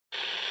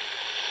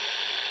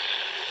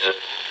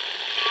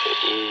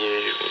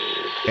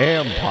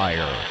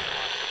Empire.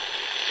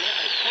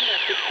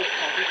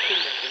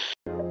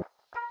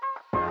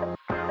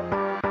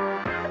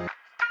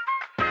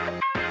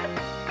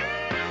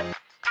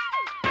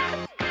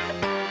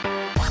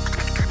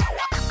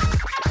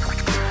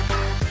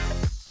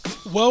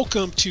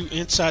 Welcome to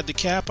Inside the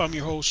Cap. I'm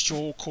your host,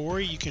 Joel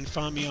Corey. You can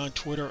find me on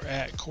Twitter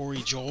at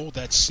Corey Joel.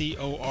 That's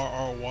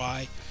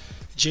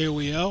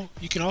CORRYJOEL.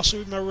 You can also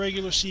read my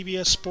regular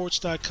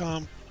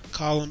CBSSports.com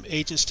column,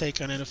 Agents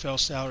Take on NFL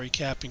Salary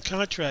Cap and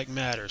Contract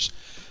Matters.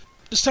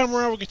 This time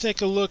around, we're going to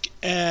take a look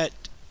at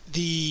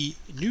the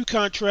new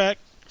contract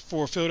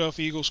for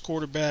Philadelphia Eagles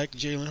quarterback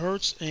Jalen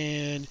Hurts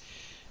and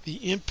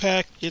the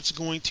impact it's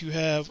going to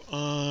have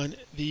on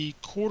the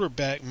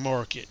quarterback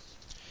market.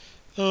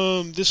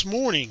 This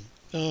morning,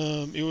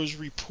 it was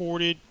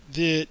reported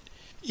that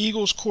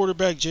Eagles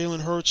quarterback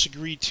Jalen Hurts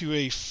agreed to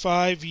a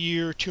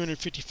 5-year,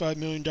 $255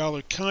 million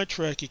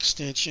contract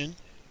extension,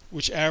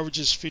 which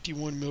averages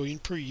 $51 million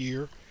per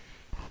year.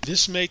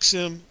 This makes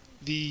him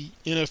the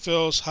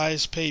NFL's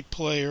highest paid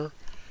player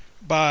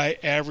by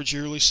average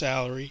yearly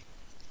salary.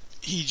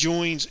 He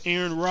joins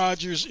Aaron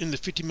Rodgers in the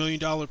 $50 million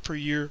per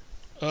year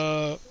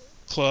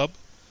club.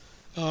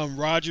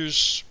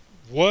 Rodgers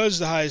was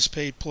the highest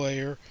paid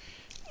player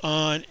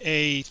on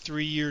a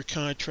 3-year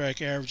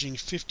contract averaging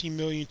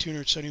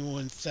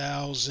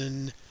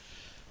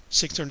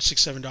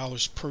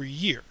 $50,271,667 per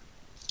year.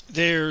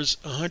 There's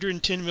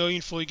 $110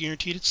 million fully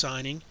guaranteed at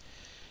signing,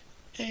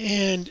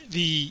 and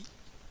the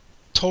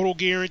total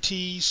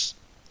guarantees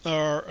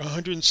are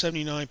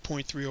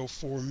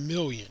 $179.304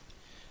 million.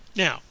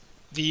 Now,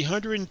 the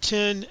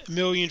 $110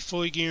 million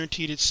fully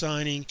guaranteed at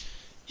signing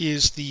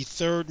is the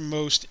third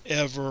most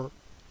ever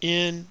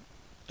in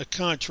a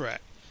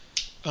contract.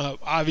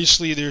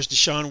 Obviously, there's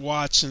Deshaun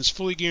Watson's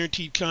fully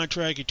guaranteed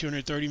contract at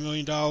 $230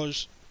 million,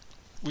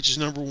 which is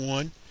number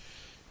one.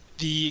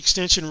 The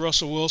extension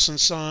Russell Wilson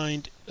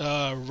signed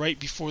right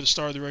before the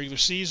start of the regular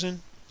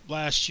season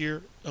last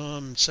year,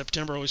 early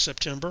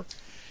September,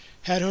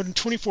 had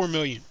 $124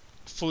 million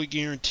fully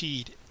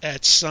guaranteed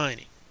at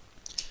signing.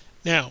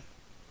 Now,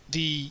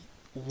 the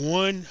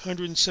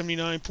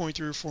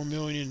 $179.34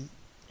 million in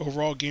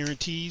overall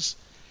guarantees,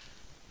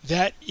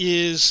 that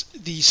is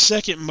the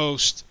second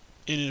most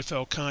in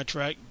NFL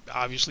contract,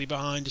 obviously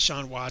behind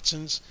Deshaun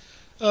Watson's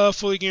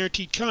fully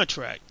guaranteed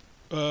contract.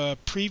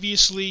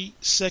 Previously,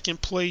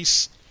 second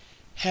place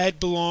had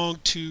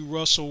belonged to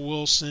Russell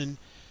Wilson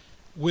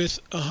with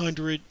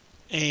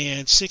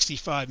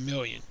 $165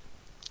 million.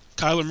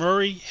 Kyler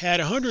Murray had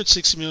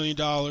 $160 million,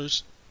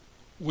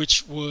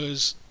 which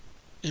was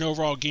in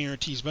overall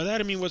guarantees. By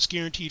that I mean what's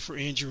guaranteed for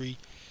injury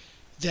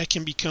that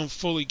can become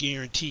fully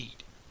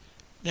guaranteed.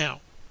 Now,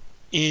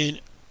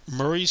 in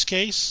Murray's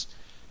case,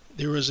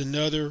 there was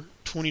another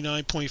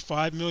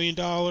 $29.5 million,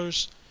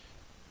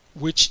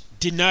 which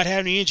did not have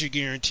any injury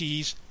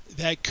guarantees,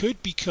 that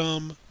could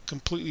become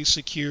completely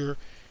secure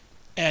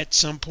at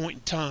some point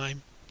in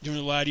time during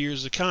the latter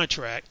years of the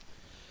contract.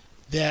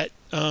 That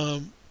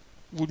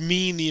would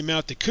mean the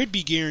amount that could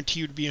be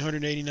guaranteed would be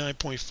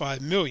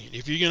 $189.5 million.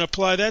 If you're going to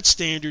apply that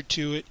standard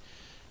to it,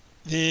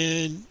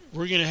 then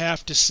we're going to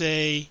have to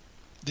say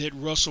that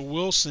Russell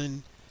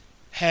Wilson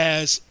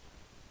has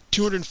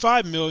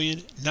 $205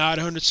 million, not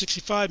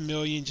 $165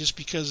 million, just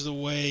because of the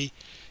way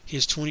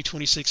his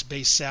 2026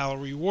 base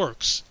salary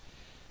works.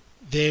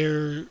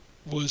 There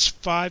was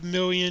 $5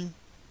 million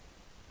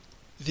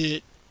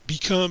that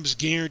becomes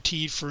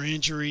guaranteed for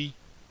injury,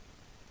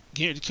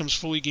 becomes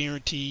fully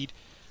guaranteed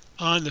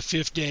on the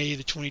 5th day of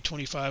the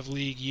 2025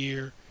 league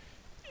year,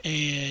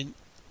 and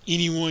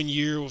any 1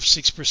 year with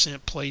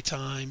 6% play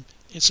time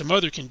and some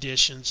other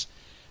conditions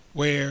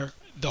where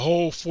the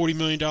whole $40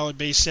 million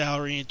base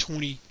salary in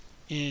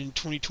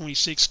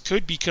 2026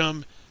 could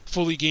become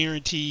fully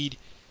guaranteed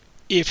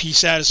if he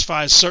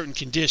satisfies certain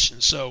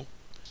conditions. So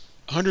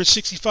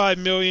 $165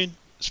 million,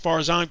 as far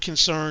as I'm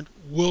concerned.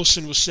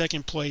 Wilson was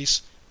second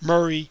place.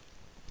 Murray,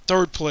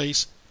 third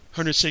place,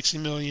 $160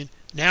 million.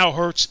 Now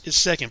Hurts is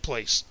second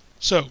place.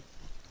 So,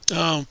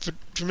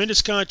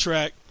 tremendous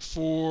contract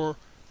for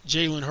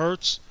Jalen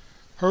Hurts.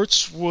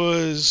 Hurts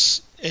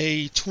was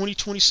a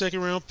 2020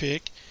 second-round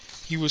pick.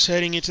 He was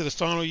heading into the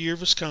final year of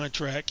his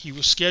contract. He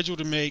was scheduled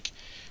to make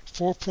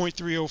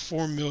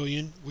 $4.304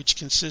 million, which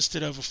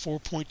consisted of a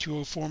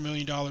 $4.204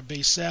 million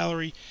base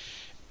salary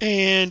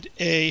and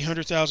a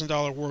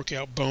 $100,000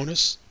 workout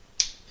bonus.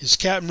 His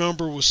cap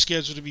number was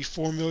scheduled to be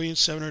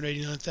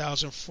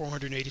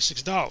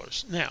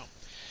 $4,789,486. Now,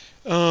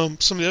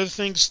 some of the other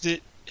things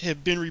that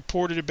have been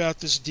reported about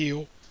this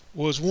deal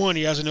was, one,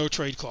 he has a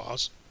no-trade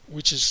clause,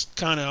 which is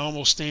kind of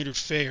almost standard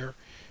fare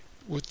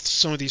with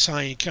some of these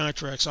high-end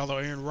contracts, although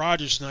Aaron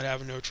Rodgers does not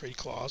have a no-trade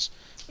clause.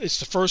 It's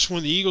the first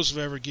one the Eagles have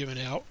ever given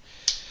out.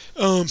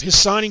 His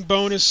signing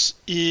bonus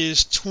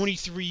is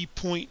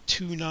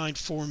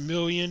 $23.294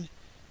 million.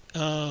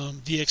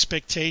 The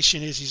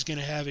expectation is he's going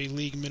to have a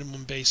league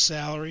minimum base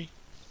salary.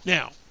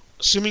 Now,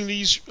 assuming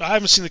I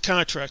haven't seen the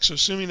contract, so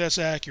assuming that's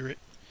accurate,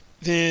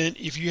 then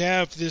if you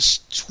have this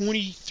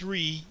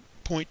 $23.294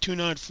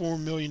 $23.294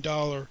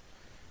 million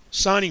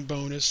signing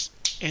bonus,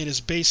 and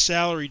his base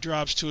salary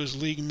drops to his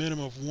league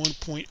minimum of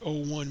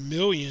 $1.01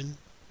 million,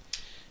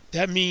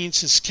 that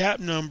means his cap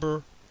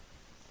number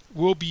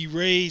will be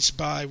raised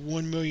by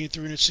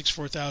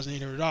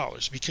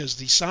 $1,364,800 because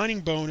the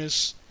signing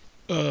bonus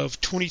of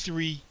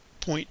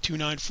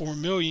 $23.294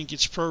 million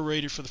gets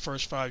prorated for the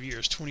first 5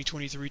 years,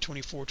 2023,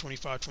 24,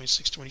 25,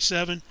 26,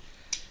 27,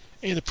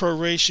 and the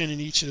proration in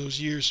each of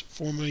those years,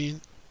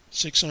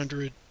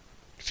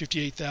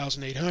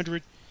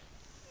 $4,658,800,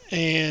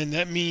 and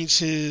that means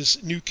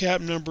his new cap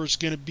number is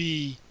going to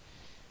be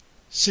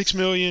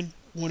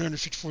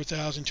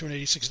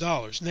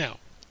 $6,154,286. Now,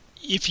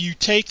 if you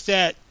take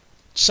that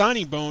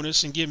signing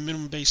bonus and give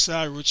minimum base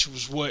salary, which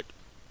was what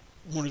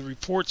one of the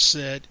reports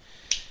said,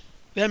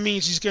 that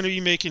means he's going to be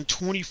making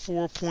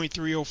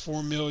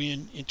 $24.304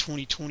 million in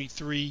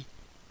 2023,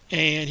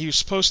 and he was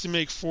supposed to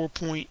make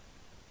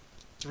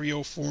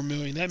 $4.304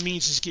 million. That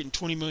means he's getting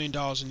 $20 million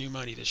in new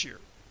money this year.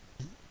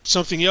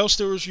 Something else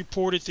that was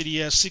reported that he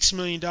has $6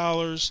 million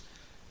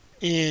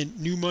in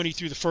new money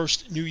through the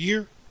first new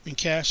year, in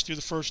cash through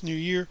the first new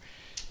year.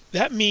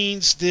 That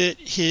means that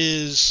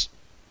his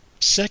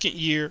second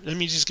year, that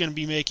means he's going to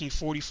be making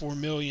 $44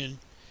 million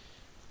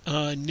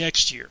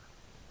next year.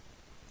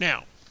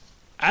 Now,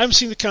 I haven't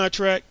seen the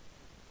contract.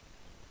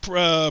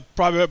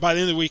 Probably by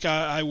the end of the week,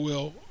 I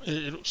will.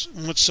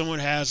 Once someone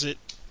has it,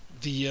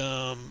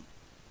 the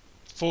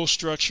full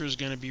structure is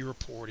going to be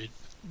reported.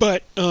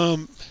 But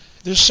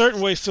there's a certain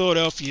way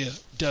Philadelphia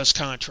does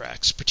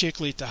contracts,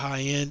 particularly at the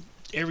high end.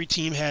 Every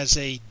team has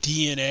a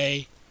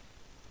DNA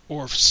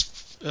or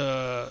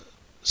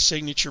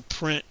signature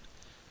print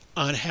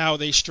on how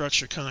they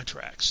structure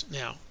contracts.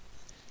 Now,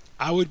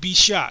 I would be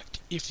shocked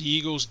if the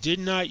Eagles did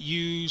not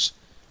use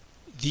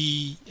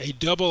a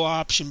double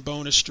option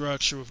bonus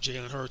structure with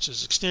Jalen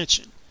Hurts'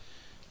 extension.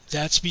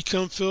 That's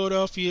become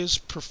Philadelphia's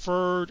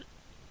preferred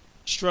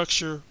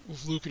structure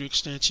with lucrative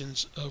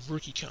extensions of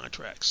rookie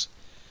contracts.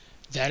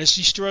 That is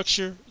the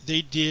structure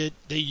they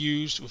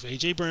used with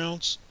A.J.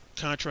 Brown's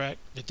contract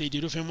that they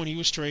did with him when he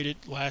was traded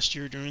last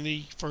year during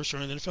the first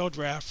round of the NFL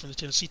draft from the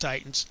Tennessee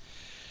Titans.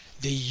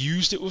 They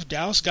used it with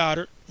Dallas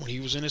Goedert when he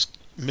was in his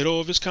middle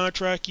of his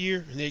contract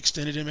year, and they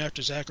extended him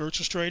after Zach Ertz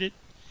was traded.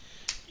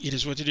 It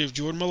is what they did with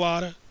Jordan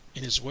Mailata,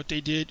 and it's what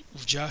they did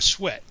with Josh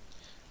Sweat.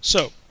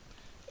 So,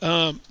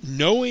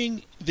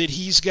 knowing that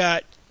he's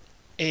got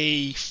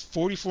a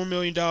 $44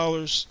 million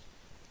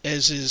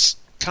as his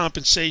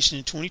compensation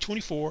in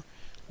 2024,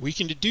 we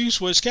can deduce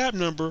what his cap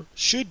number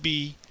should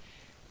be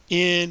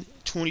in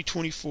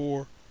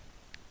 2024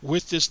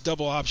 with this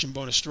double option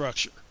bonus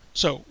structure.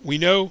 So we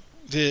know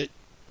that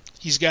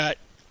he's got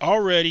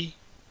already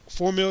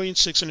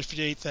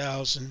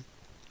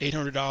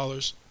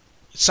 $4,658,800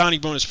 signing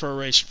bonus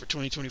proration for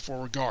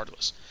 2024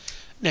 regardless.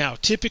 Now,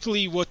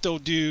 typically what they'll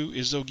do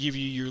is they'll give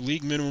you your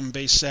league minimum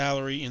base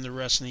salary and the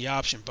rest in the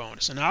option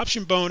bonus. An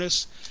option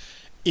bonus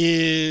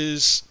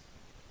is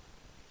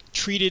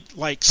treated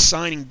like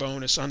signing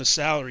bonus on the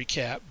salary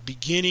cap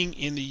beginning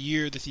in the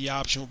year that the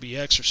option will be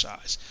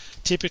exercised.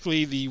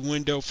 Typically, the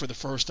window for the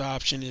first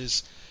option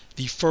is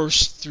the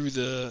 1st through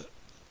the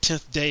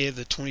 10th day of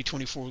the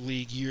 2024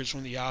 league years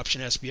when the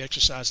option has to be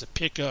exercised to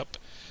pick up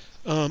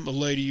a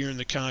later year in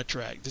the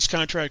contract. This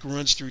contract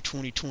runs through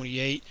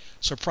 2028,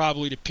 so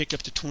probably to pick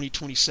up the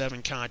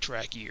 2027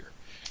 contract year.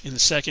 And the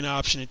second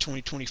option in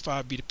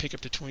 2025 be to pick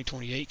up the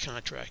 2028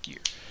 contract year.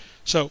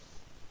 So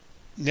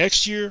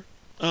next year,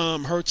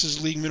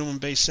 Hurts' league minimum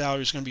base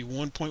salary is going to be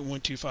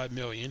 $1.125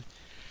 million,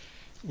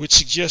 which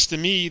suggests to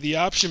me the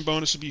option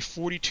bonus would be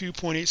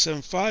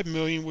 $42.875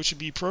 million, which would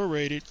be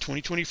prorated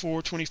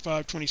 2024,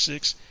 25,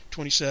 26,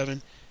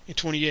 27, and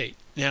 28.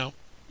 Now,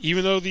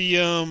 even though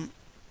the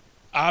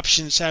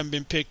options haven't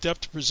been picked up,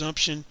 the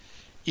presumption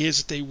is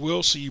that they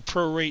will, so you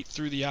prorate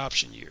through the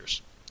option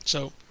years.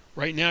 So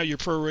right now you're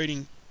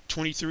prorating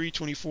 23,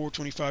 24,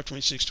 25,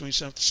 26,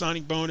 27, the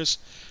signing bonus,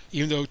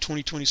 even though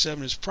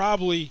 2027 is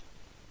probably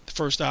the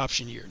first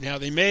option year. Now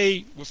they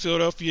may, what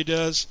Philadelphia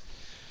does,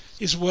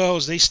 as well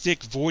as they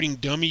stick voiding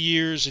dummy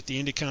years at the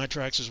end of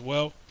contracts as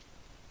well.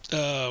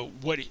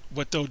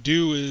 What they'll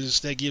do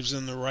is that gives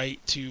them the right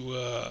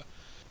to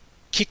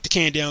kick the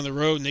can down the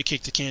road, and they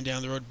kick the can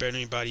down the road better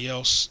than anybody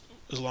else,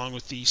 along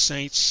with the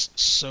Saints.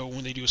 So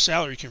when they do a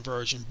salary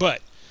conversion,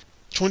 but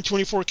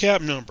 2024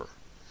 cap number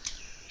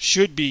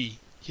should be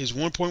his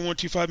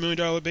 $1.125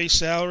 million base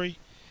salary,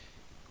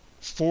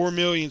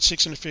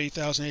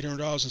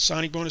 $4,658,800 in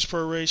signing bonus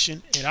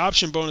proration, and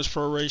option bonus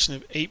proration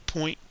of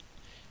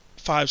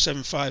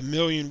 $8.575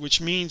 million,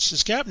 which means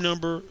his cap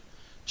number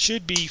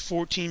should be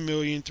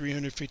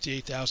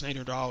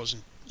 $14,358,800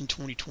 in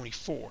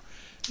 2024.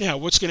 Now,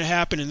 what's going to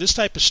happen in this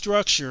type of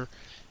structure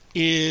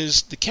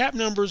is the cap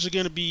numbers are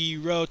going to be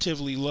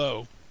relatively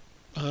low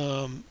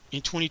in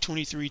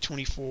 2023,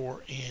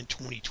 24, and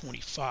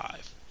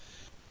 2025.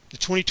 The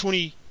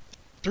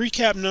 2023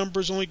 cap number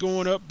is only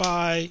going up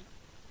by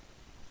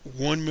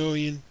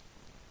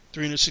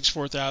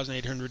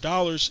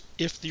 $1,364,800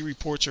 if the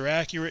reports are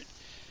accurate.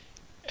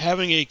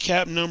 Having a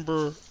cap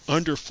number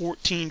under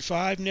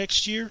 14.5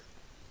 next year.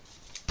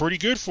 Pretty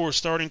good for a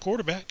starting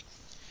quarterback.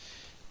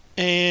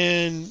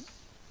 And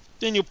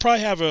then you'll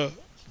probably have a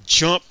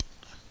jump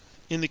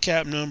in the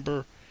cap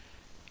number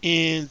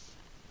in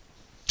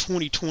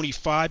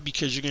 2025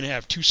 because you're going to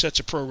have two sets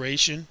of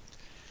proration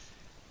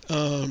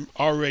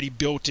already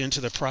built into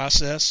the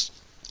process.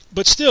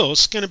 But still,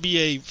 it's going to be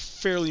a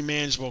fairly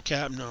manageable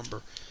cap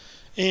number.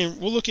 And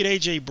we'll look at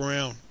A.J.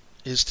 Brown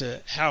as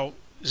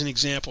an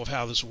example of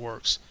how this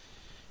works.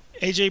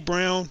 A.J.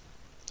 Brown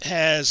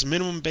has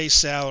minimum base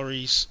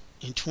salaries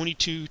in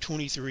 22,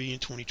 23,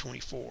 and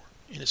 2024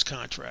 in his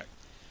contract.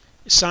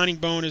 His signing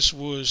bonus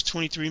was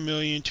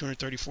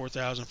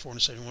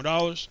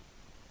 $23,234,471.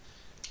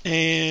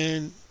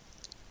 And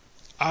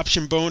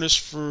option bonus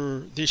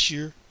for this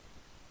year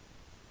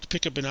to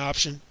pick up an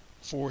option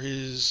for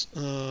his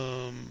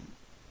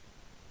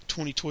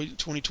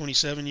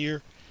 2027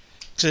 year.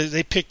 So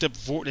they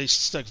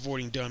stuck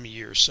voiding dummy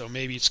years, so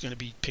maybe it's going to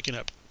be picking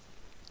up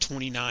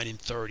 29 and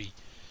 30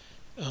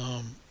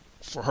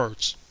 for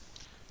Hurts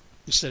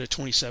instead of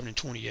 27 and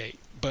 28.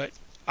 But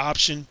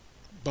option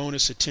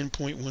bonus at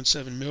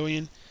 $10.17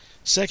 million.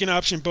 Second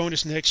option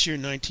bonus next year,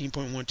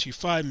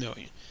 $19.125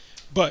 million.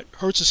 But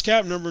Hurts'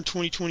 cap number in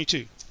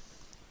 2022,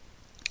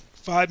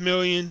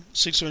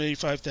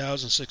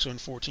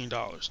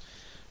 $5,685,614.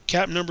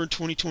 Cap number in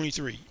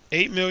 2023,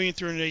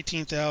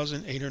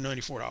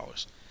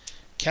 $8,318,894.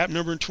 Cap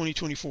number in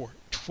 2024,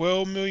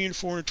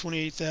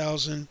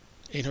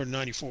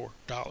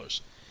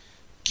 $12,428,894.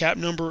 Cap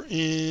number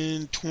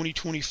in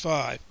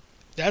 2025,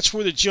 that's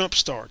where the jump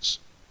starts.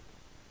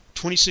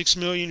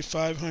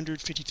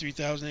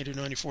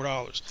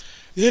 $26,553,894.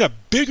 Then a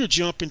bigger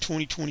jump in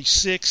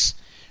 2026,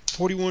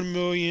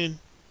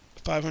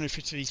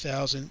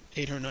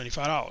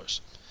 $41,553,895.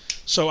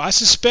 So I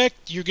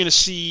suspect you're going to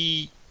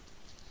see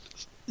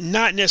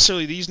not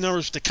necessarily these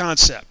numbers, but the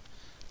concept.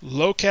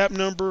 Low cap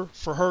number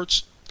for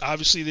Hurts,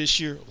 obviously this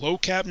year. Low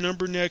cap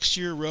number next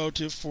year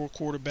relative for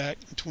quarterback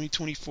in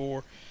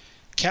 2024.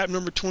 Cap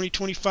number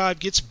 2025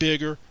 gets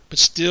bigger, but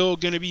still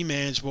going to be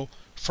manageable.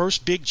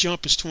 First big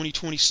jump is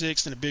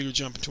 2026, then a bigger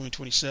jump in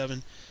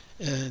 2027,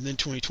 and then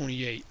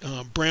 2028.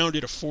 Brown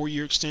did a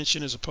 4-year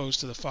extension as opposed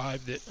to the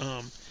 5 that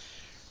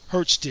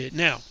Hurts did.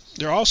 Now,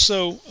 there are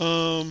also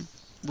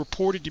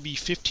reported to be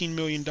 $15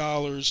 million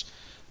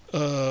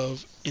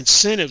of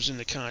incentives in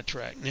the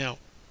contract. Now,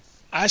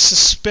 I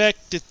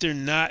suspect that they're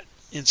not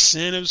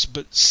incentives,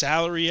 but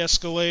salary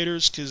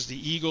escalators, because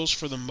the Eagles,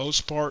 for the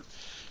most part,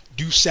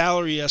 do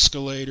salary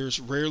escalators,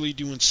 rarely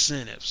do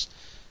incentives.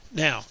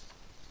 Now,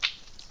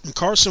 when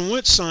Carson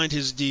Wentz signed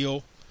his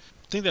deal,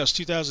 I think that was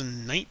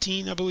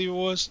 2019, I believe it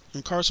was,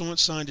 when Carson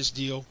Wentz signed his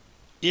deal,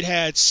 it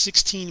had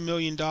 $16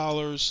 million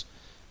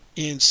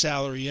in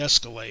salary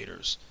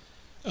escalators.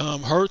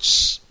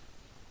 Hurts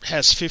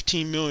has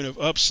 $15 million of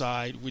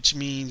upside, which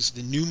means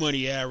the new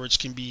money average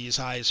can be as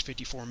high as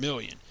 $54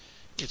 million.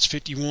 It's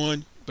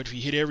 51, but if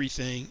you hit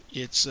everything,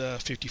 it's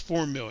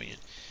 $54 million.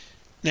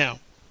 Now,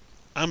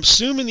 I'm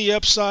assuming the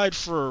upside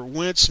for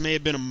Wentz may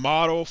have been a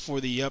model for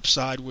the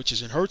upside, which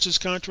is in Hurts'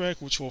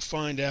 contract, which we'll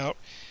find out.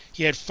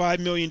 He had $5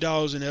 million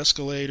in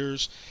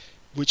escalators,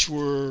 which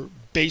were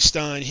based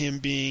on him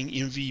being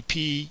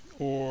MVP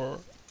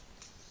or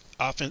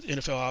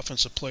NFL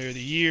Offensive Player of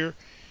the Year.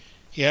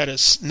 He had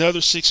another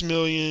 $6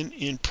 million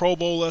in Pro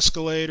Bowl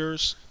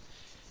escalators,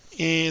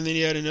 and then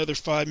he had another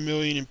 $5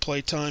 million in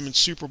playtime and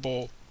Super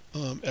Bowl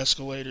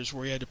escalators,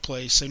 where he had to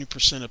play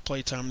 70% of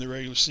playtime in the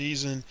regular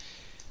season,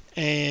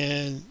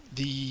 and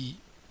the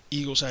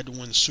Eagles had to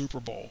win the Super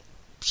Bowl.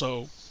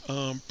 So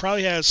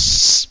probably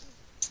has.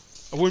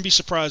 I wouldn't be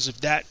surprised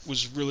if that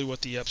was really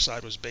what the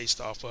upside was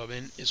based off of,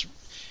 and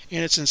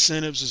its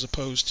incentives as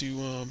opposed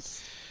to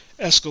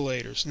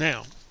escalators.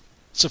 Now,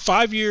 it's a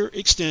 5-year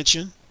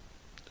extension.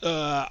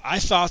 I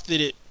thought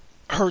that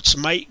Hurts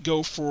might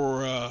go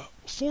for a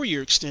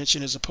 4-year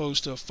extension as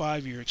opposed to a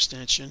 5-year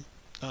extension.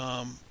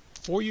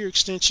 4-year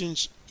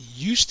extensions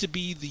used to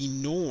be the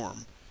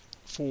norm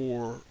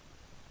for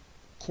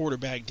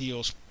quarterback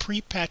deals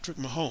pre-Patrick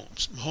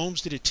Mahomes.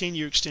 Mahomes did a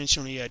 10-year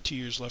extension when he had 2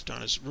 years left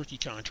on his rookie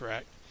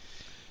contract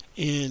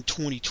in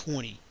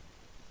 2020.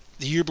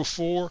 The year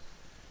before,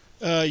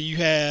 you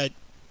had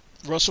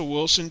Russell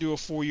Wilson do a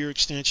 4-year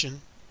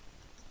extension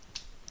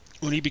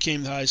when he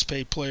became the highest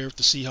paid player with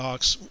the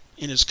Seahawks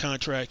in his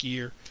contract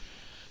year.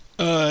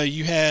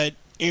 You had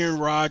Aaron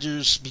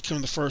Rodgers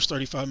become the first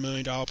 $35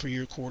 million per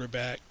year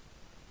quarterback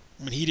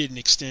when he did an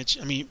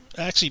extension. I mean,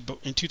 actually,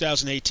 in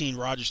 2018,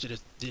 Rodgers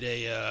did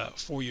a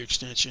 4-year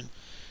extension.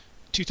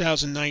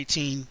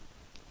 2019,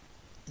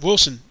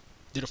 Wilson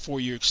did a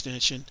 4-year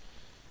extension.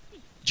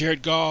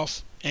 Jared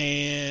Goff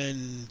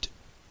and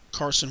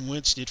Carson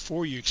Wentz did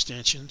 4-year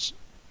extensions,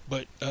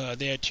 but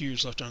they had 2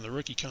 years left on the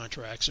rookie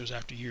contracts. So it was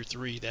after year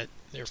 3 that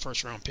their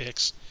first-round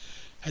picks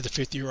had the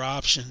 5th-year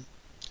option.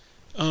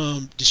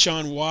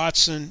 Deshaun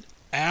Watson,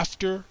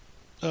 after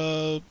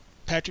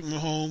Patrick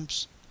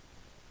Mahomes,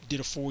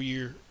 did a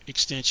 4-year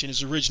extension,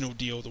 his original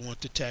deal, the one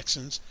with the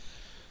Texans.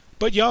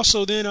 But you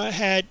also then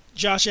had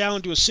Josh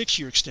Allen do a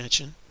 6-year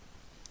extension.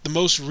 the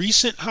most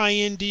recent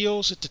high-end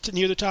deals at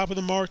near the top of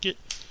the market,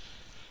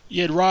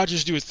 you had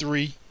Rodgers do a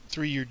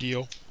three-year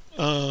deal.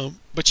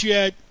 But you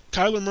had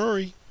Kyler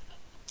Murray,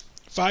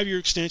 5-year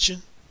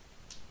extension.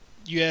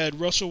 You had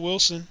Russell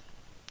Wilson,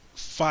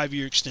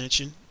 5-year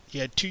extension. He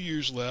had 2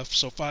 years left,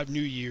 so 5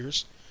 new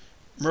years.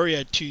 Murray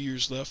had 2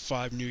 years left,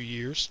 5 new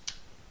years.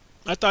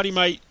 I thought he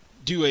might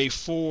do a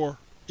 4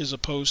 as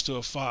opposed to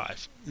a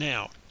 5.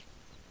 Now,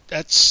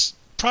 that's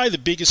probably the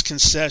biggest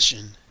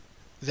concession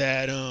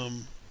that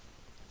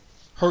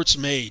Hurts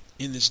made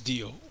in this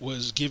deal,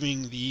 was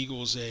giving the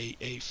Eagles a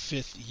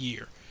 5th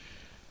year.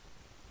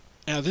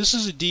 Now, this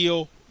is a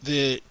deal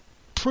that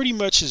pretty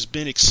much has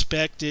been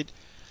expected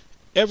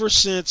ever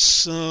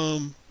since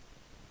the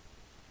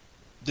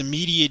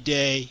media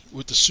day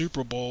with the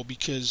Super Bowl,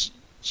 because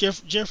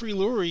Jeffrey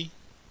Lurie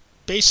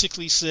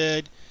basically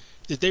said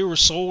that they were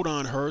sold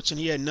on Hurts and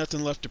he had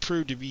nothing left to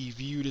prove to be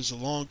viewed as a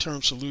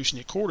long-term solution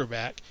at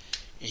quarterback,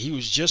 and he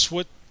was just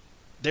what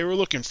they were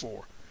looking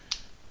for.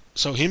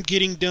 So him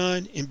getting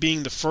done and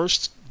being the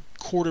first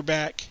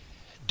quarterback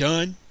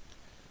done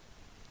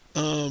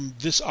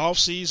this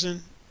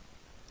offseason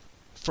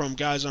from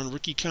guys on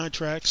rookie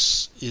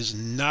contracts is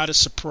not a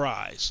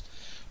surprise.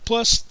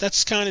 Plus,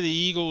 that's kind of the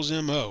Eagles'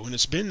 MO, and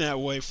it's been that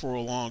way for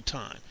a long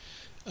time.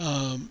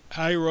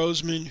 Howie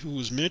Roseman, who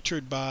was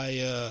mentored by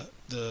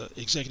the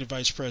executive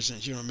vice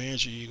president, general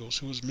manager of the Eagles,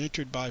 who was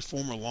mentored by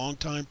former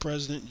longtime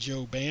president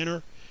Joe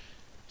Banner,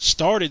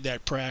 started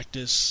that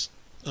practice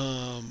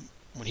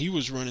when he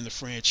was running the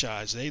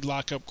franchise. They'd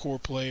lock up core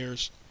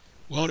players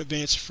well in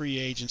advance of free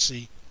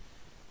agency,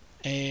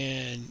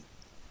 and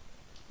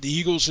the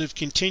Eagles have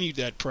continued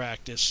that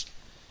practice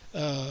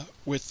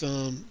with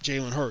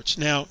Jalen Hurts.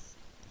 Now,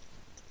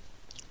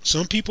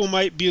 some people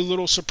might be a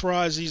little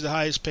surprised he's the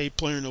highest paid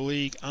player in the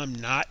league. I'm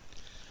not.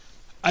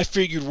 I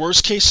figured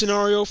worst case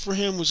scenario for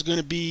him was going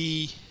to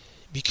be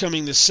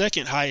becoming the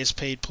second highest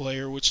paid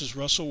player, which is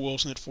Russell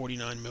Wilson at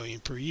 $49 million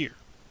per year.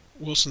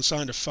 Wilson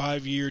signed a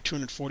 5-year,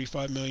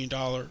 $245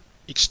 million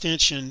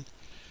extension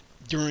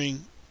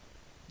during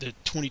the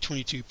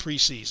 2022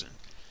 preseason.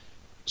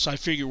 So I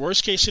figured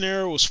worst case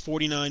scenario was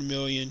 $49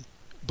 million,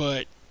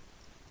 but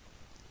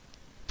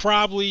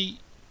probably,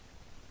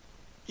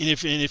 and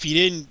if he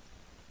didn't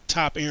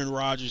top Aaron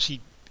Rodgers,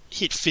 he'd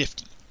hit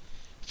 50.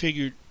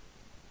 Figured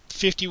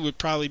 50 would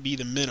probably be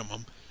the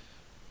minimum,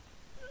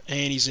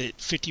 and he's at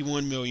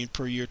 $51 million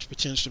per year to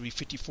potentially be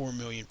 $54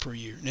 million per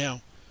year.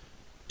 Now,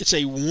 it's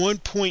a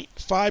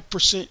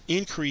 1.5%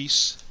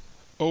 increase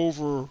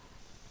over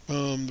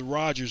the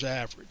Rodgers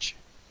average.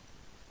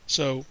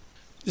 So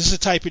this is the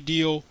type of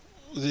deal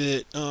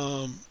that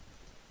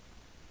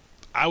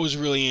I was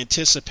really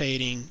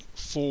anticipating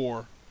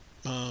for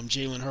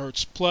Jalen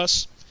Hurts.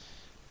 Plus,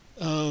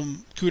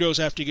 kudos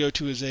have to go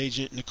to his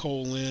agent,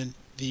 Nicole Lynn,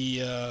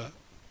 the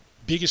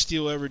biggest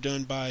deal ever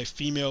done by a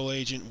female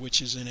agent, which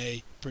is in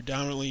a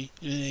predominantly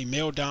in a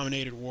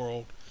male-dominated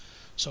world.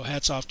 So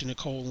hats off to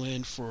Nicole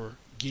Lynn for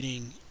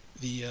getting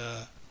the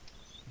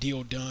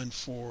deal done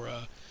for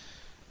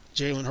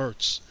Jalen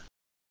Hurts.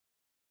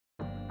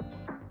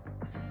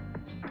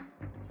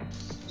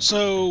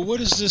 So what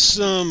does this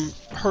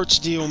Hurts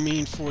deal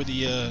mean for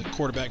the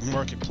quarterback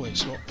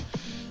marketplace? Well,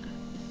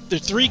 there are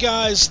 3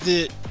 guys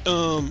that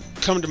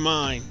come to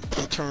mind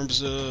in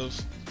terms of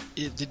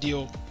the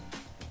deal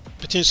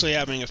potentially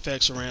having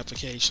effects or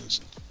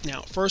ramifications.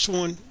 Now, first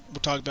one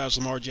we'll talk about is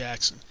Lamar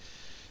Jackson.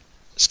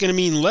 It's going to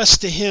mean less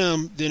to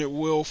him than it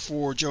will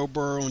for Joe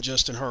Burrow and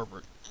Justin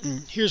Herbert.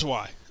 Here's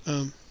why.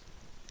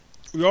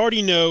 We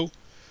already know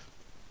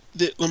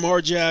that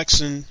Lamar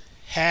Jackson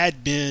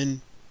had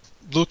been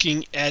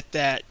looking at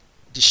that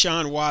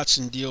Deshaun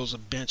Watson deal as a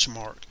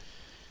benchmark,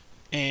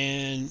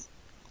 and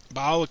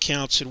by all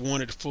accounts had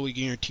wanted a fully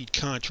guaranteed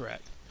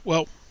contract.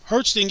 Well,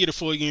 Hurts didn't get a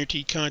fully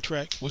guaranteed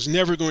contract, was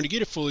never going to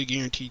get a fully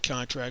guaranteed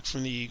contract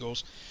from the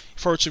Eagles.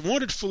 If Hurts had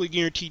wanted a fully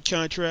guaranteed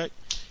contract,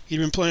 he'd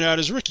been playing out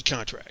his rookie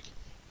contract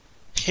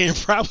and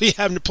probably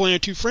having to play on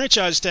 2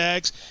 franchise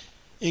tags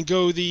and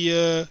go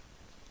the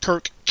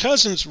Kirk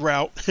Cousins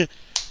route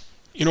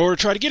in order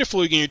to try to get a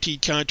fully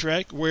guaranteed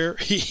contract where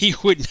he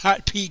would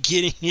not be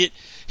getting it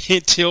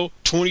until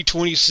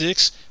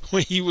 2026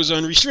 when he was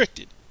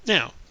unrestricted.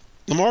 Now,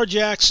 Lamar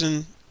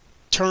Jackson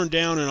turned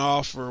down an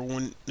offer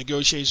when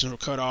negotiations were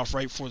cut off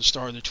right before the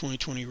start of the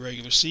 2020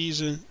 regular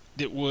season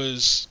that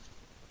was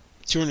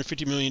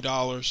 $250 million,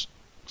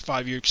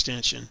 5-year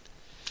extension,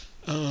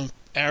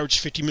 average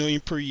 $50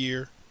 million per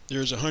year.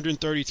 There's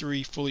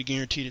 133 fully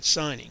guaranteed at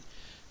signing.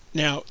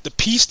 Now, the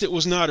piece that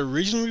was not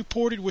originally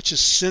reported, which has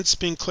since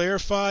been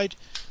clarified,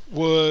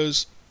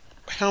 was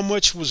how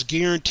much was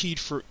guaranteed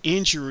for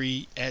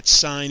injury at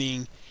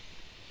signing,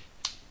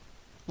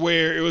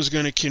 where it was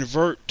going to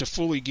convert to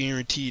fully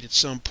guaranteed at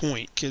some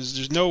point, because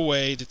there's no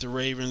way that the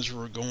Ravens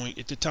were going,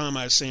 at the time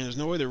I was saying there's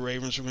no way the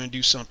Ravens were going to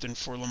do something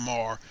for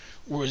Lamar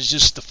where it's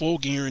just the full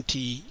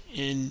guarantee,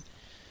 and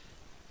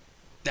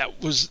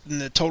that was and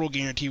the total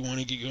guarantee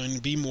going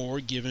to be more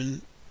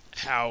given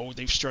how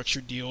they've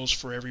structured deals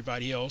for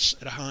everybody else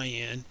at a high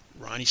end.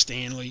 Ronnie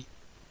Stanley,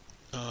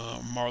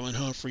 Marlon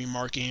Humphrey,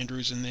 Mark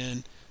Andrews, and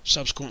then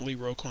subsequently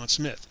Roquan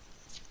Smith.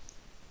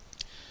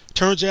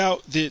 Turns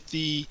out that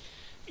the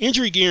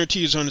injury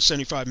guarantee is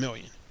 $175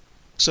 million.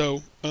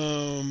 So,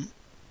 and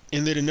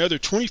then another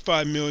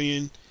 $25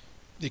 million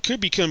that could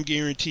become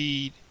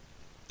guaranteed.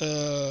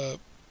 It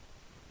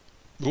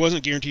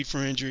wasn't guaranteed for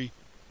injury.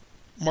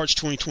 March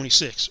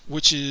 2026,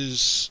 which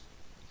is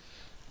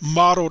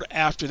modeled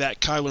after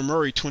that Kyler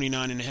Murray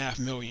 $29.5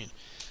 million.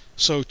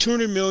 So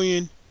 $200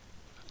 million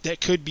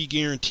that could be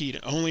guaranteed.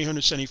 Only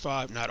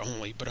 175, not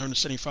only, but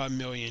 175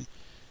 million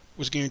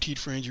was guaranteed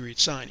for injury at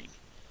signing.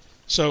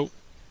 So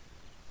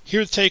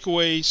here are the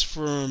takeaways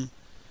from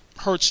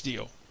Hurts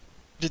deal.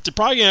 That they're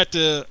probably going to have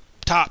to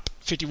top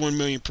 51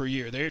 million per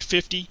year. They're at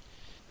 50.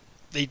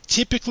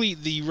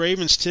 The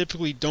Ravens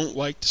typically don't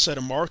like to set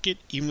a market,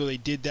 even though they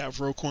did that with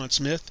Roquan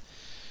Smith.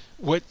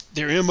 What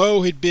their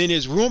MO had been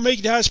is, we won't make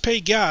you the highest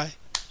paid guy,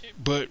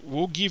 but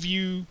we'll make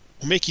you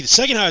the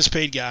second highest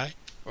paid guy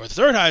or the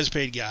third highest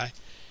paid guy,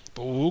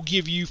 but we'll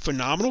give you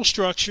phenomenal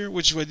structure,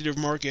 which is what they did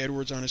with Mark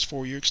Edwards on his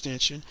 4-year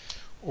extension,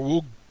 or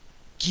we'll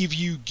give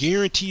you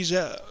guarantees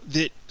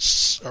that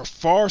are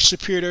far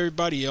superior to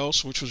everybody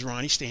else, which was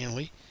Ronnie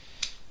Stanley,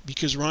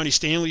 because Ronnie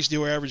Stanley's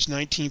deal averaged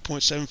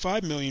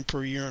 $19.75 million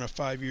per year on a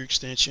 5-year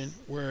extension,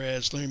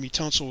 whereas Laramie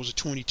Tunsil was a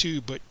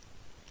 22, but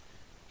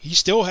he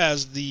still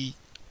has the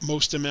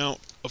most amount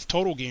of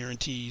total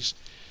guarantees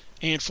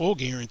and full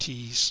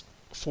guarantees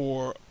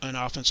for an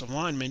offensive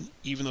lineman,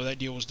 even though that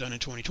deal was done in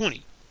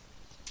 2020.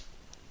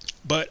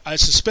 But I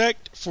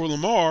suspect for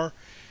Lamar,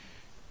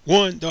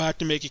 one, they'll have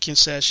to make a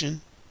concession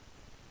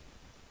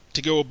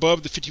to go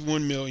above the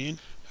 $51 million.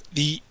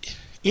 The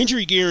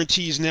injury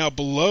guarantee is now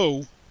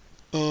below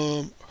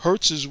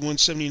Hurts'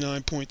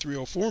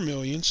 $179.304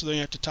 million, so they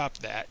have to top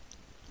that.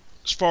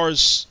 As far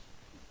as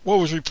what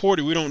was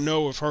reported, we don't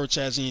know if Hurts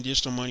has any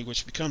additional money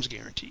which becomes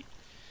guaranteed.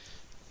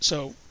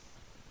 So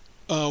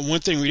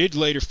one thing we did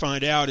later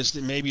find out is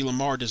that maybe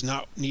Lamar does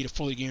not need a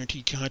fully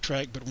guaranteed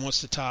contract, but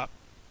wants to top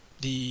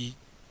the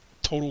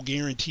total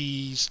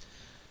guarantees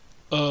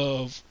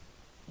of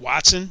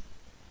Watson.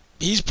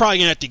 He's probably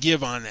going to have to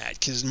give on that,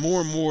 because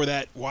more and more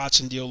that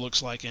Watson deal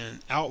looks like an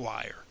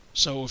outlier.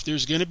 So if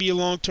there's going to be a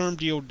long-term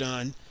deal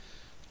done,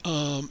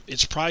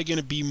 it's probably going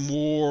to be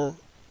more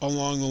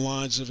along the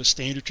lines of a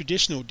standard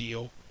traditional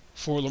deal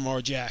for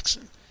Lamar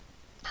Jackson.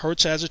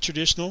 Hurts has a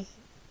traditional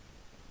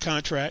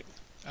contract.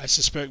 I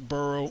suspect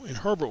Burrow and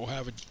Herbert will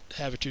have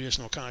a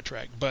traditional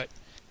contract, but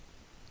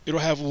it'll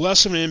have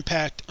less of an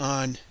impact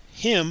on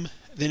him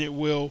than it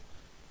will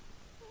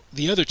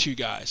the other two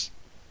guys.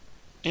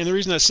 And the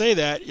reason I say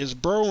that is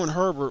Burrow and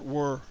Herbert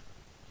were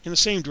in the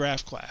same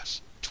draft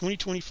class,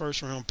 2020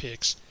 first round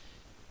picks,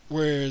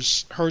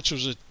 whereas Hurts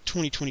was a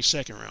 2020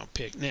 second round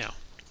pick. Now,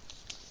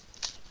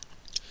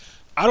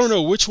 I don't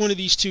know which one of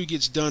these two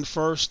gets done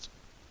first,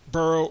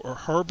 Burrow or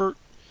Herbert.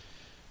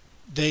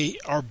 They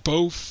are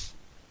both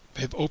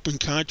have open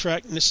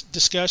contract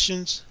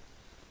discussions,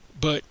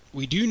 but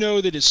we do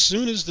know that as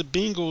soon as the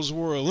Bengals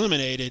were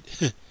eliminated,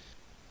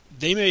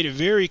 they made it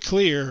very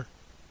clear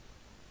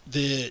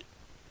that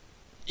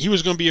he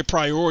was going to be a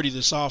priority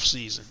this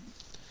offseason.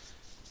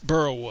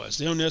 Burrow was.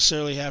 They don't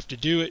necessarily have to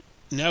do it,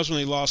 and that was when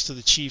they lost to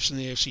the Chiefs in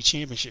the AFC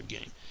Championship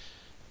game.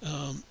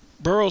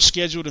 Burrow's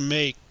scheduled to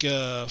make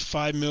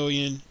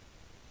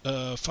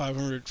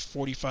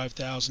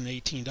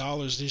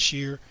 $5,545,018 this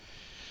year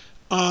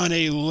on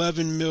a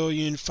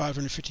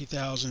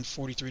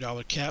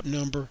 $11,550,043 cap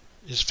number.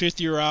 His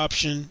fifth-year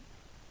option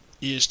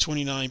is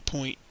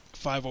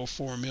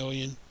 $29.504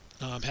 million.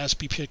 Has to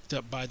be picked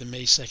up by the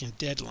May 2nd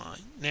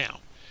deadline. Now,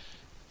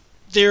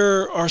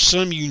 there are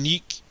some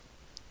unique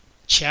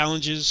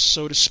challenges,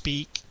 so to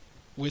speak,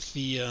 with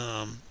the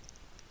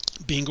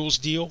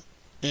Bengals deal,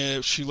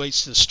 which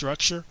relates to the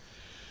structure.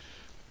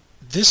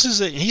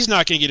 He's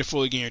not going to get a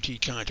fully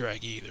guaranteed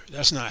contract either.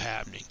 That's not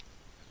happening.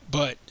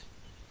 But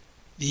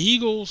the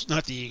Bengals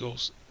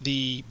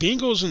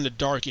in the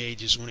dark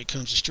ages when it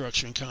comes to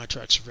structuring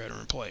contracts for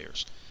veteran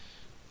players.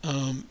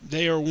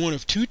 They are one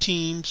of two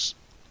teams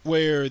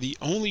where the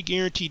only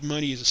guaranteed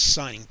money is a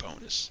signing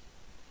bonus.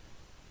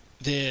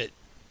 That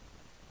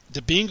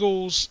the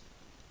Bengals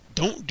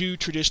don't do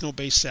traditional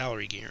base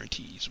salary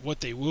guarantees. What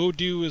they will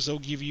do is they'll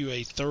give you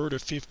a third or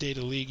fifth day of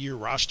the league year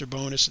roster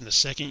bonus in the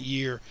second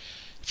year.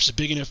 If it's a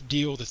big enough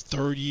deal, the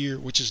third year,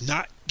 which is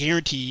not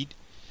guaranteed,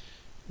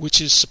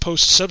 which is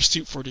supposed to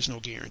substitute for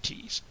additional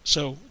guarantees.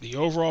 So the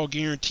overall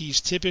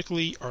guarantees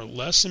typically are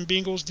less in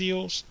Bengals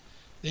deals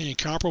than in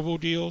comparable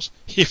deals.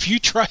 If you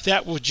try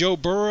that with Joe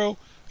Burrow,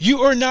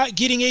 you are not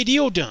getting a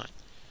deal done.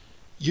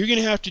 You're going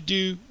to have to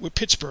do what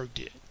Pittsburgh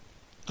did.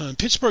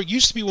 Pittsburgh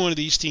used to be one of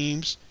these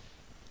teams,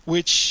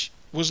 which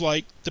was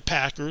like the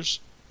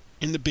Packers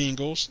and the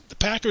Bengals. The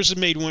Packers have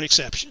made one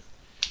exception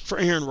for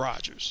Aaron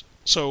Rodgers.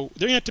 So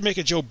they're going to have to make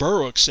a Joe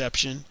Burrow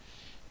exception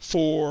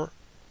for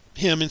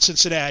him in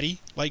Cincinnati,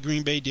 like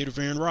Green Bay did with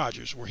Aaron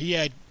Rodgers, where he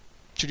had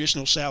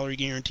traditional salary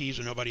guarantees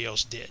when nobody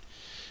else did.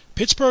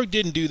 Pittsburgh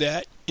didn't do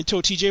that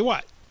until T.J.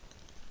 Watt.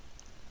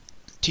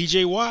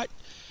 T.J. Watt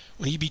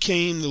When he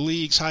became the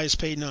league's highest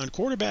paid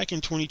non-quarterback in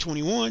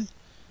 2021,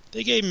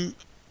 they gave him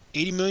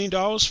 $80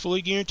 million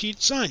fully guaranteed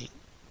signing,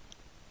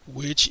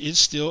 which is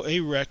still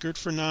a record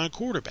for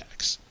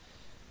non-quarterbacks.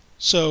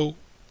 So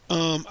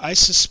I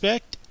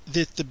suspect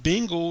that the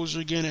Bengals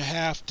are going to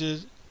have to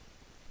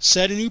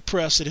set a new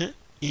precedent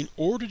in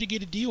order to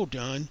get a deal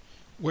done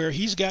where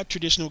he's got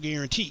traditional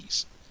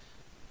guarantees.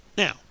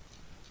 Now,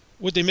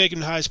 would they make him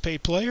the highest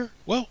paid player?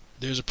 Well,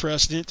 there's a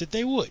precedent that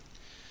they would.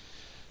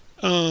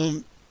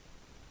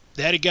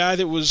 They had a guy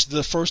that was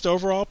the first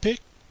overall pick,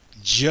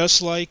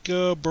 just like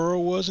Burrow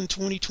was in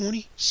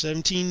 2020,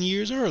 17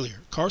 years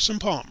earlier, Carson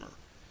Palmer.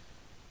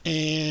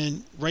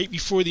 And right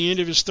before the end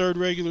of his third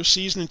regular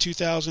season in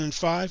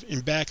 2005,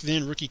 and back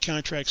then rookie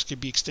contracts could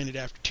be extended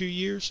after 2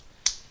 years,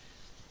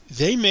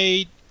 they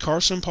made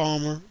Carson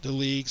Palmer the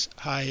league's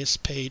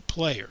highest paid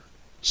player.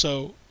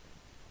 So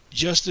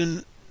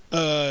Jalen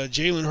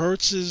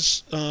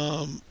Hurts'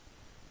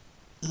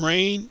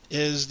 reign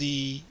as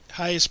the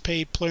highest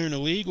paid player in the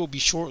league will be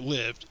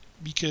short-lived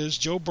because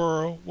Joe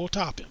Burrow will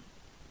top him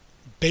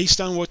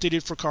based on what they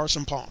did for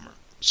Carson Palmer.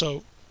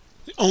 So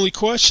the only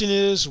question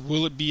is,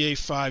 will it be a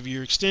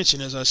 5-year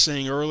extension? As I was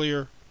saying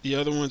earlier, the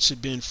other ones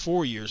had been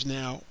 4 years.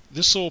 Now,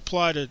 this will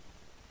apply to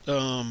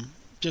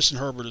Justin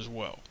Herbert as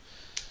well,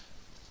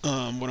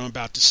 what I'm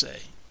about to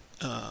say.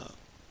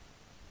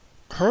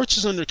 Hurts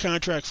is under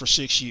contract for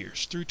 6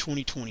 years through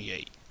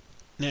 2028.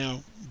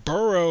 Now,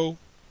 Burrow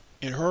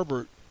and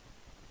Herbert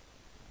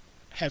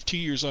have 2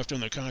 years left on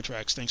their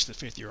contracts thanks to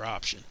the 5th-year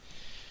option.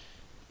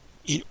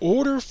 In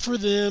order for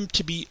them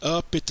to be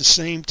up at the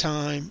same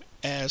time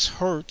as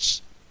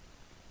Hurts,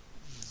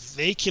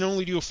 they can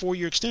only do a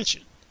 4-year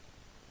extension.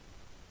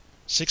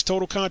 6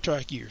 total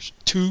contract years.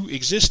 2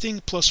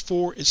 existing plus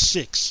 4 is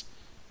 6.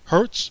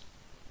 Hurts,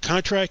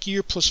 contract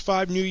year plus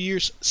 5 new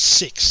years,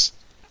 6.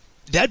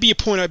 That'd be a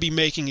point I'd be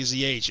making as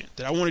the agent,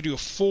 that I want to do a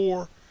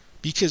 4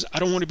 because I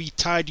don't want to be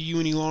tied to you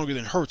any longer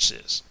than Hurts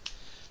is.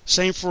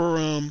 Same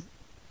for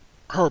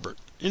Herbert.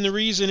 And the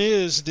reason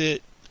is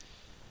that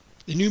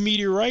the new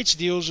media rights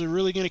deals are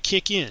really going to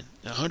kick in.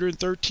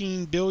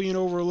 $113 billion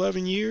over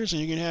 11 years,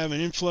 and you're going to have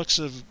an influx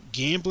of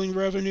gambling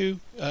revenue.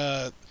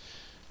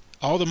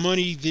 All the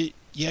money that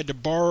you had to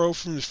borrow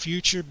from the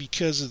future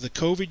because of the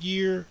COVID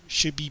year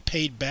should be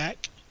paid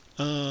back,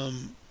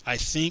 I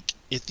think,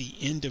 at the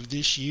end of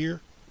this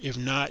year. If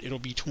not, it'll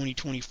be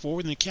 2024.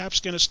 And the cap's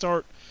going to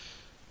start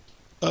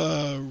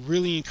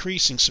really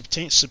increasing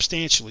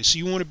substantially. So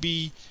you want to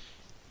be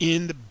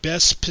in the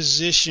best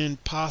position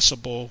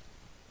possible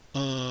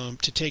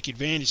to take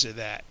advantage of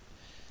that.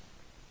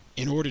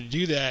 In order to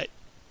do that,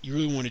 you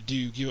really want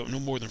to give up no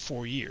more than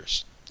 4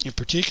 years. And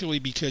particularly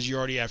because you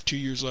already have 2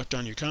 years left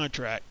on your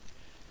contract,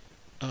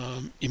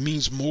 it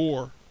means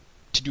more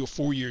to do a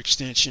 4-year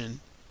extension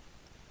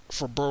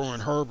for Burrow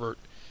and Herbert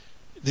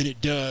than it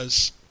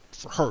does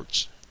for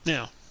Hurts.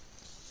 Now,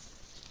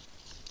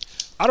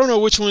 I don't know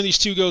which one of these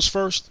two goes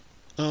first,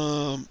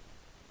 Burrow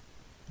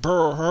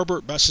or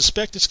Herbert, but I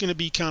suspect it's going to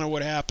be kind of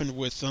what happened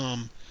with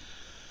in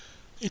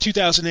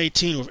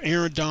 2018 with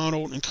Aaron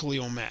Donald and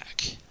Khalil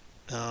Mack.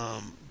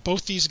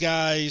 Both these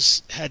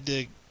guys had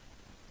to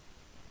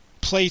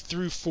play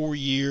through 4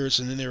 years,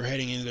 and then they were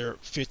heading into their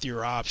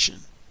 5th-year option.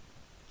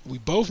 We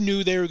both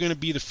knew they were going to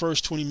be the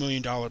first $20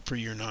 million per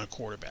year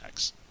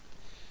non-quarterbacks.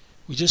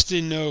 We just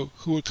didn't know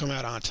who would come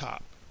out on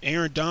top.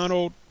 Aaron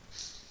Donald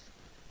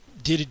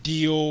did a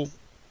deal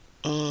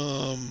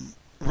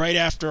right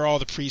after all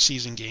the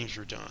preseason games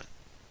were done,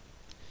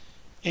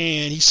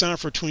 and he signed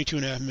for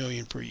 $22.5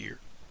 million per year.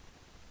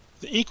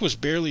 The ink was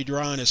barely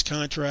dry on his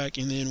contract,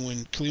 and then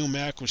when Khalil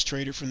Mack was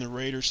traded from the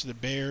Raiders to the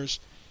Bears,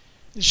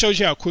 it shows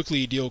you how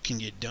quickly a deal can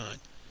get done.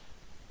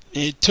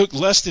 And it took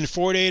less than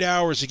 48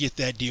 hours to get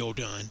that deal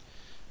done,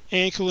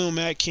 and Khalil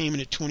Mack came in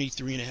at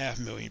 $23.5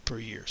 million per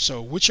year.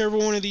 So whichever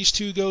one of these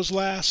two goes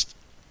last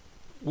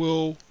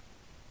will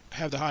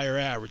have the higher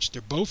average.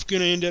 They're both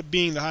going to end up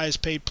being the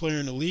highest paid player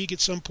in the league at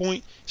some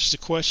point. It's just a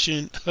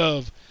question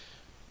of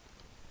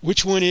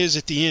which one is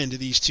at the end of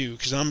these two,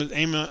 because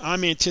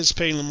I'm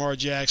anticipating Lamar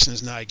Jackson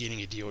is not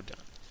getting a deal done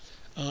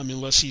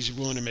unless he's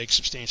willing to make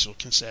substantial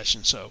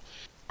concessions. So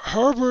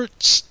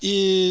Herbert's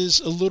is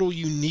a little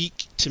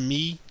unique to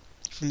me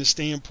from the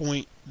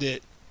standpoint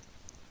that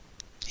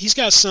he's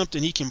got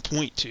something he can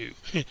point to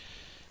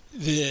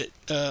that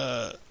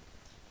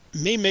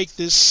may make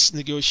this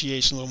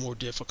negotiation a little more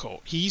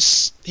difficult. He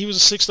was a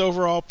 6th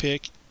overall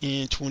pick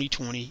in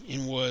 2020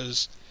 and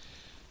was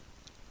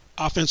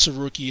Offensive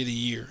Rookie of the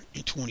Year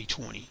in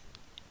 2020.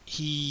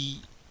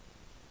 He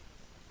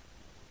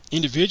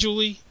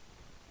individually,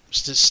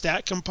 the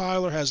stat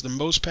compiler, has the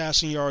most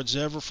passing yards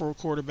ever for a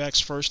quarterback's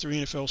first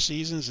 3 NFL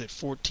seasons at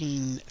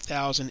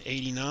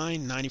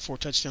 14,089. 94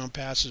 touchdown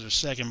passes, are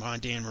second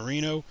behind Dan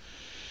Marino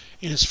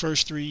in his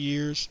first 3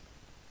 years.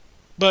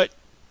 But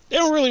they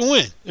don't really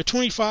win. They're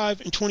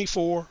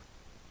 25-24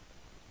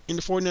 in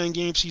the 49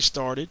 games he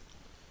started.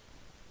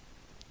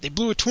 They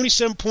blew a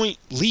 27-point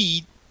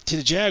lead to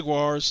the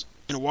Jaguars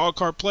in a wild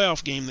card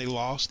playoff game they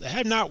lost. They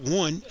had not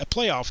won a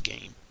playoff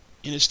game.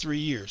 in his 3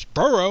 years.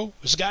 Burrow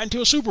has gotten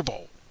to a Super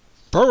Bowl.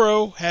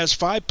 Burrow has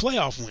 5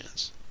 playoff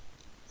wins.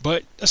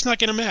 But that's not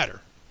going to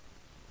matter.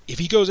 If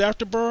he goes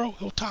after Burrow,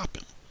 he'll top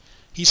him.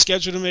 He's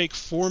scheduled to make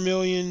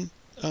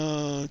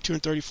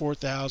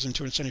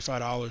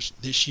 $4,234,275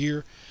 this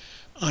year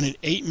on an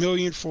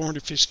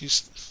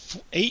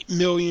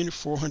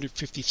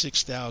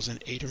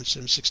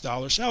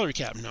 $8,456,876 salary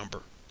cap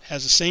number.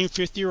 Has the same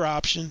fifth-year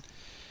option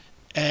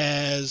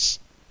as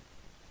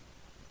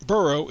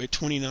Burrow at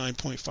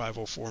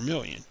 $29.504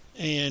 million.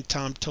 And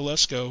Tom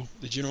Telesco,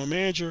 the general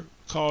manager,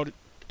 called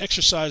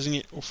exercising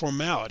it a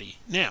formality.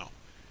 Now,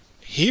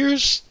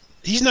 he's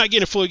not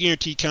getting a fully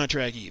guaranteed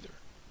contract either.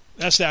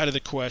 That's out of the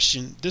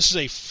question. This is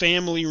a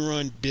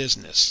family-run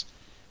business,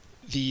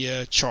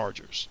 the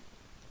Chargers,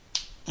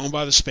 owned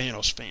by the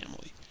Spanos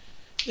family.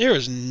 There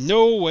is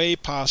no way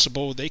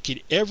possible they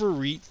could ever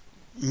meet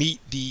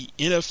the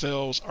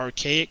NFL's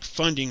archaic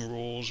funding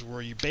rules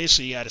where you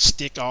basically got to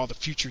stick all the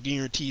future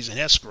guarantees in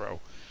escrow.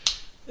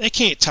 They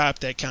can't top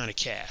that kind of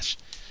cash.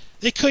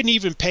 They couldn't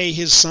even pay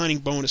his signing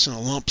bonus in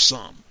a lump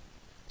sum.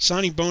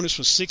 Signing bonus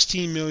was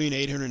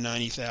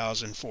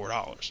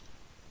 $16,890,004.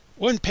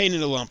 Wasn't paid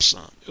in a lump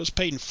sum. It was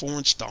paid in 4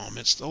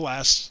 installments. The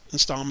last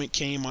installment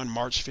came on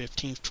March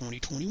 15th,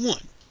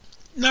 2021.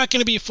 Not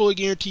going to be a fully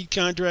guaranteed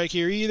contract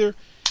here either.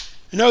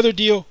 Another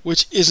deal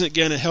which isn't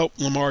going to help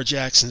Lamar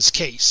Jackson's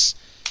case.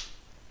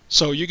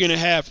 So you're going to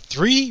have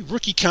 3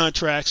 rookie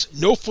contracts,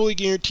 no fully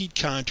guaranteed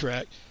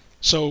contract.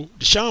 So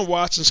Deshaun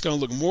Watson's going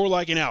to look more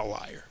like an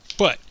outlier.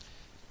 But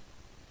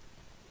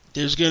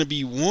there's going to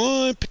be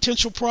one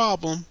potential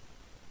problem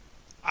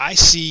I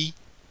see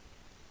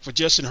for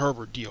Justin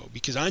Herbert deal.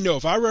 Because I know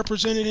if I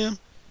represented him,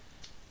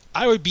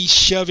 I would be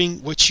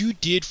shoving what you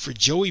did for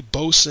Joey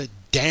Bosa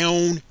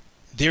down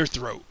their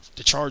throat,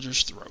 the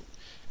Chargers' throat.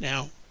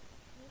 Now,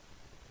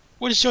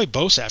 what does Joey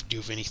Bosa have to do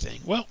with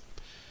anything? Well,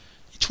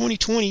 in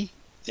 2020,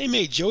 they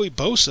made Joey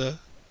Bosa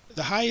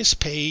the highest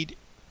paid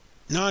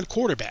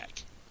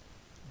non-quarterback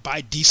by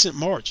a decent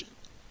margin.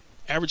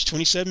 Averaged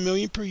 $27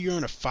 million per year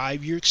on a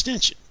 5-year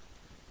extension.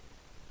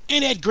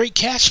 And had great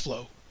cash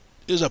flow.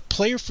 It was a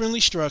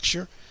player-friendly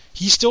structure.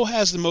 He still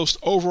has the most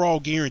overall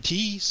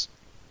guarantees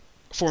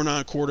for a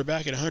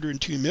non-quarterback at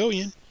 $102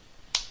 million.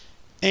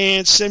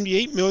 And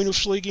 $78 million was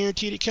fully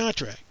guaranteed at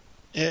contract,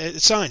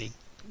 at signing,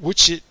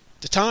 which at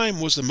the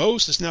time was the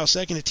most. It's now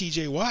second to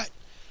T.J. Watt.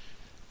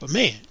 But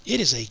man, it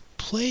is a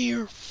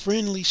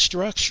player-friendly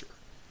structure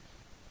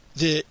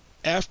that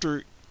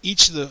after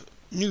each of the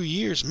new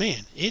years,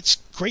 man, it's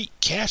great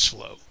cash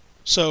flow.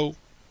 So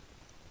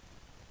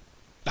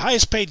the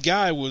highest paid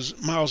guy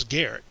was Myles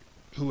Garrett,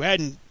 who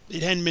it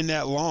hadn't been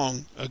that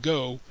long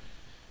ago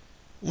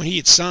when he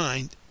had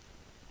signed.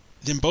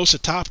 Then Bosa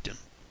topped him.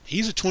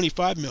 He's at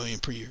 $25 million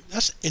per year.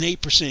 That's an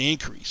 8%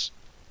 increase.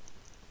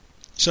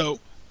 So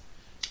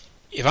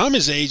if I'm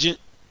his agent,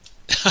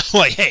 I'm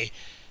like, hey,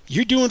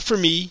 you're doing for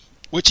me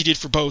what you did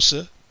for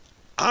Bosa.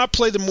 I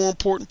play the more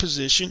important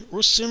position.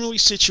 We're similarly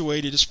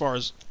situated as far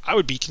as I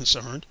would be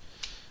concerned.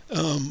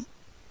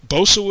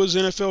 Bosa was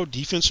NFL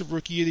Defensive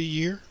Rookie of the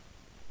Year,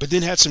 but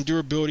then had some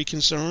durability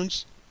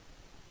concerns.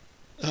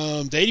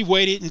 They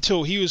waited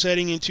until he was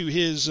heading into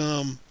his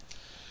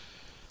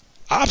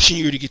option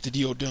year to get the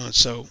deal done.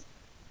 So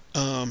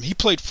he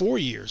played 4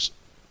 years.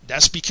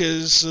 That's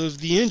because of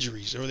the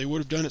injuries, or they would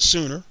have done it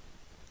sooner.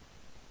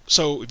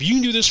 So if you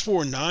can do this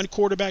for a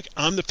non-quarterback,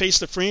 I'm the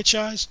face of the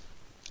franchise,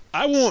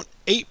 I want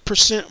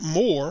 8%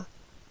 more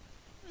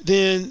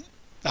than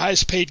the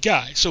highest paid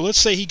guy. So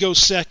let's say he goes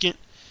second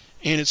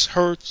and it's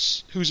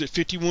Hurts, who's at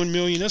 $51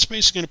 million. That's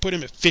basically going to put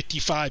him at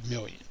 $55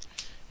 million.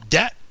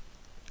 That,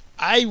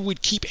 I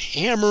would keep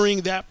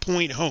hammering that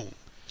point home,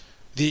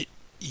 that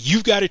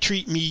you've got to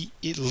treat me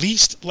at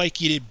least like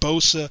you did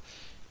Bosa,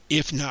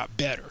 if not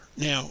better.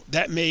 Now,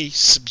 that may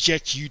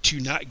subject you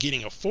to not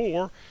getting a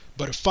 4,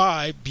 but a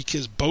 5,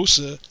 because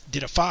Bosa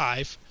did a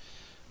 5.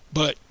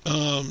 But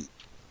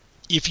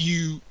if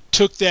you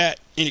took that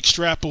and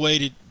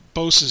extrapolated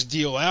Bosa's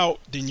deal out,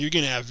 then you're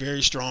going to have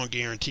very strong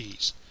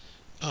guarantees.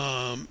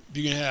 You're going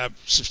to have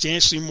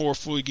substantially more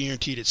fully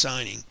guaranteed at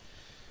signing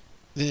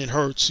than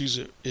Hurts, who's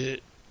at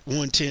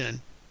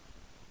 110.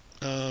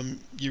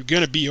 You're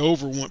going to be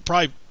over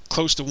probably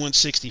close to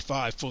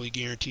 165 fully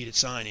guaranteed at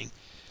signing,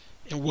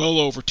 and well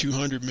over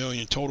 200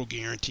 million total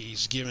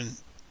guarantees, given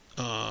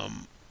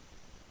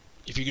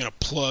if you're going to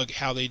plug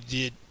how they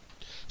did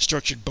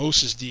structured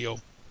Bosa's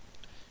deal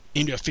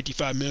into a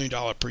 $55 million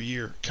per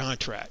year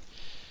contract.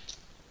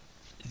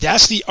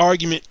 That's the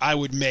argument I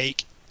would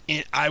make,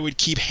 and I would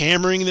keep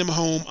hammering them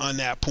home on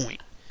that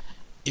point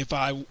if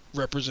I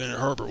represented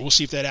Herbert. We'll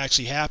see if that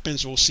actually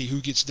happens. We'll see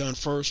who gets done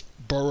first,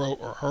 Burrow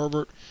or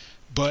Herbert.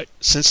 But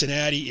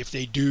Cincinnati, if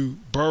they do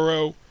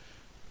Burrow,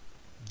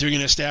 they're going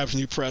to establish a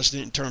new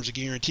precedent in terms of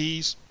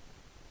guarantees.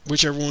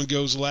 Whichever one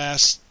goes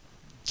last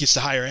gets the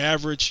higher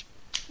average.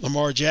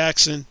 Lamar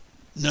Jackson,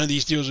 none of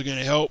these deals are going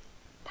to help.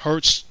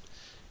 Hurts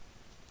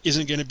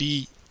isn't going to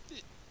be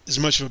as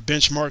much of a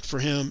benchmark for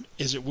him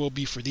as it will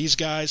be for these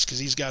guys, because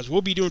these guys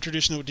will be doing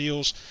traditional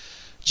deals.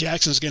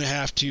 Jackson's going to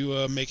have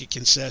to make a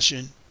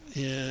concession.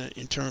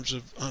 in terms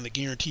of on the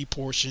guarantee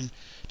portion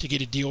to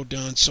get a deal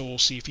done. So we'll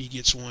see if he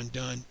gets one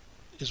done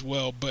as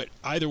well. But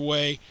either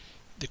way,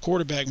 the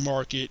quarterback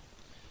market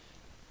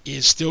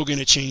is still going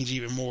to change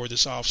even more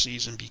this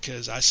offseason,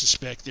 because I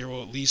suspect there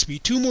will at least be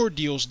 2 more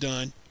deals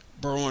done,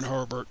 Burrow and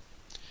Herbert.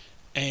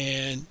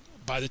 And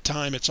by the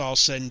time it's all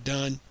said and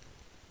done,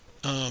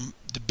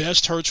 the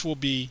best Hurts will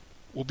be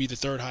the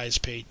third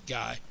highest paid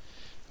guy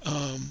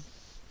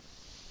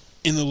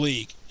in the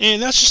league.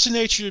 And that's just the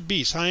nature of the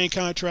beast. High-end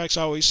contracts,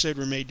 I always said,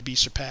 were made to be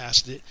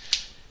surpassed.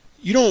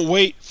 You don't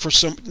wait for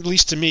at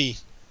least to me,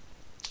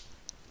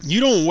 you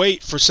don't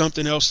wait for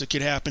something else that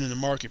could happen in the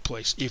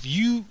marketplace. If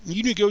you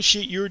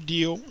negotiate your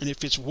deal, and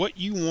if it's what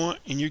you want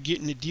and you're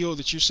getting a deal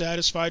that you're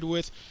satisfied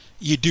with,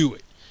 you do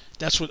it.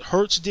 That's what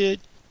Hurts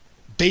did.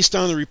 Based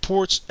on the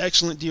reports,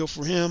 excellent deal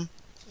for him.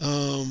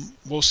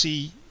 We'll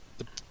see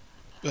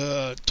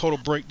the total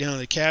breakdown of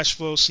the cash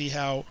flow, see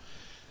how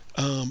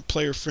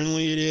player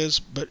friendly it is.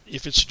 But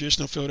if it's a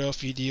traditional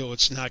Philadelphia deal,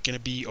 it's not going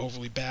to be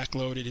overly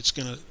backloaded. It's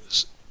going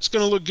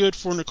to look good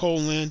for Nicole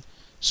Lynn.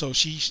 So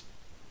she's,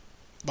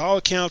 by all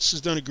accounts,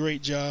 has done a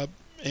great job,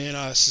 and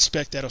I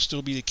suspect that'll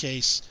still be the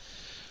case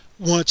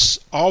once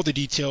all the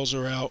details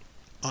are out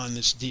on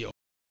this deal.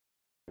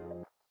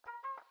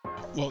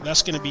 Well,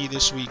 that's going to be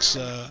this week's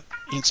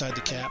Inside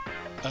the Cap.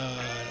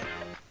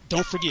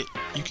 Don't forget,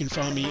 you can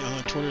find me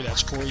on Twitter.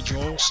 That's Corey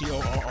Joel,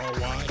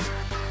 CORRY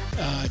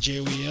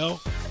JOEL.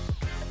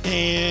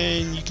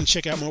 And you can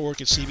check out my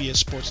work at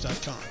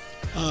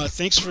cbssports.com.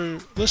 Thanks for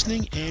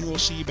listening, and we'll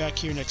see you back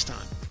here next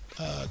time.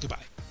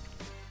 Goodbye.